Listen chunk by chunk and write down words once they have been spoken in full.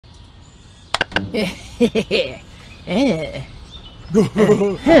Yeah!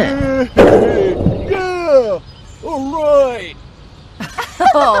 Alright!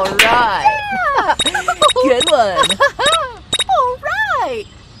 Alright! Good one! Alright!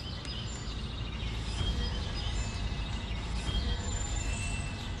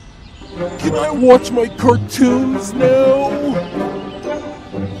 Can I watch my cartoons now?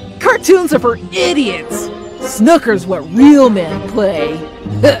 Cartoons are for idiots! Snooker's what real men play.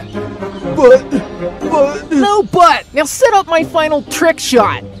 But... No but! Now set up my final trick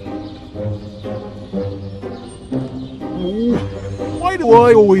shot! Why do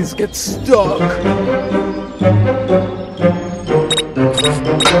I always get stuck?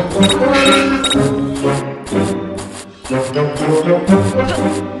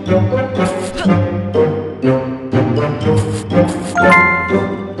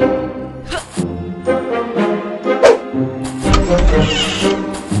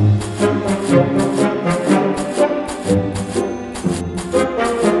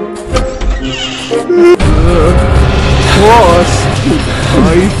 Boss,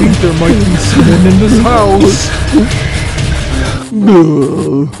 I think there might be someone in this house.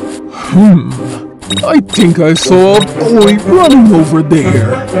 I think I saw a boy running over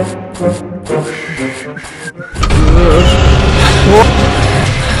there.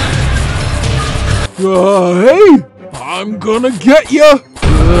 Hey, I'm gonna get ya.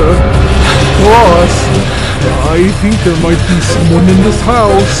 Boss, I think there might be someone in this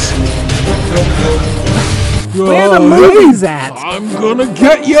house. Where the movies at? I'm gonna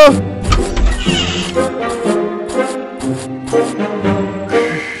get ya!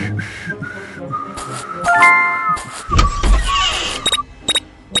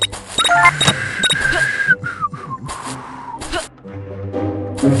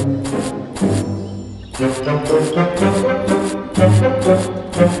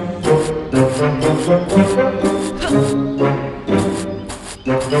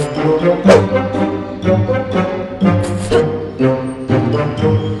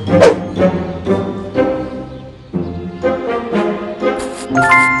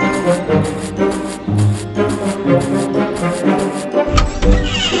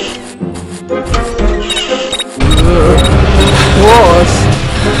 Boss,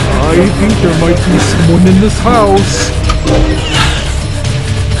 I think there might be someone in this house.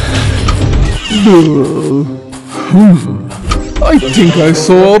 I think I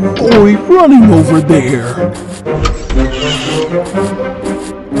saw a boy running over there.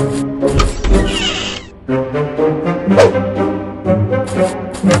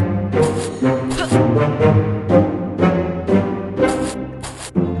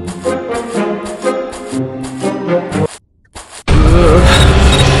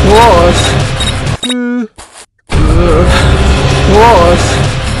 Boss,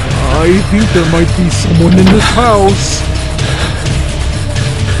 I think there might be someone in this house.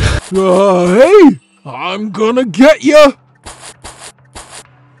 Hey, I'm gonna get ya.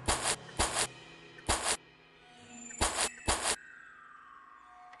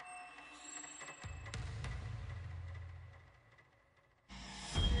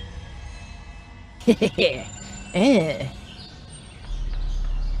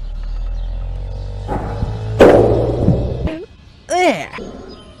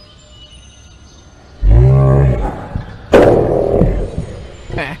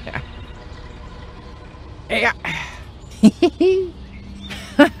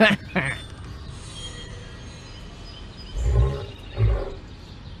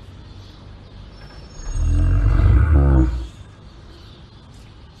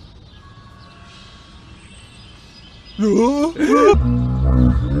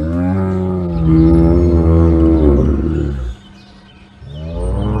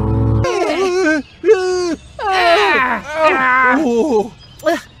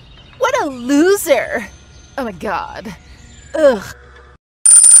 What a loser! Oh my god. Ugh.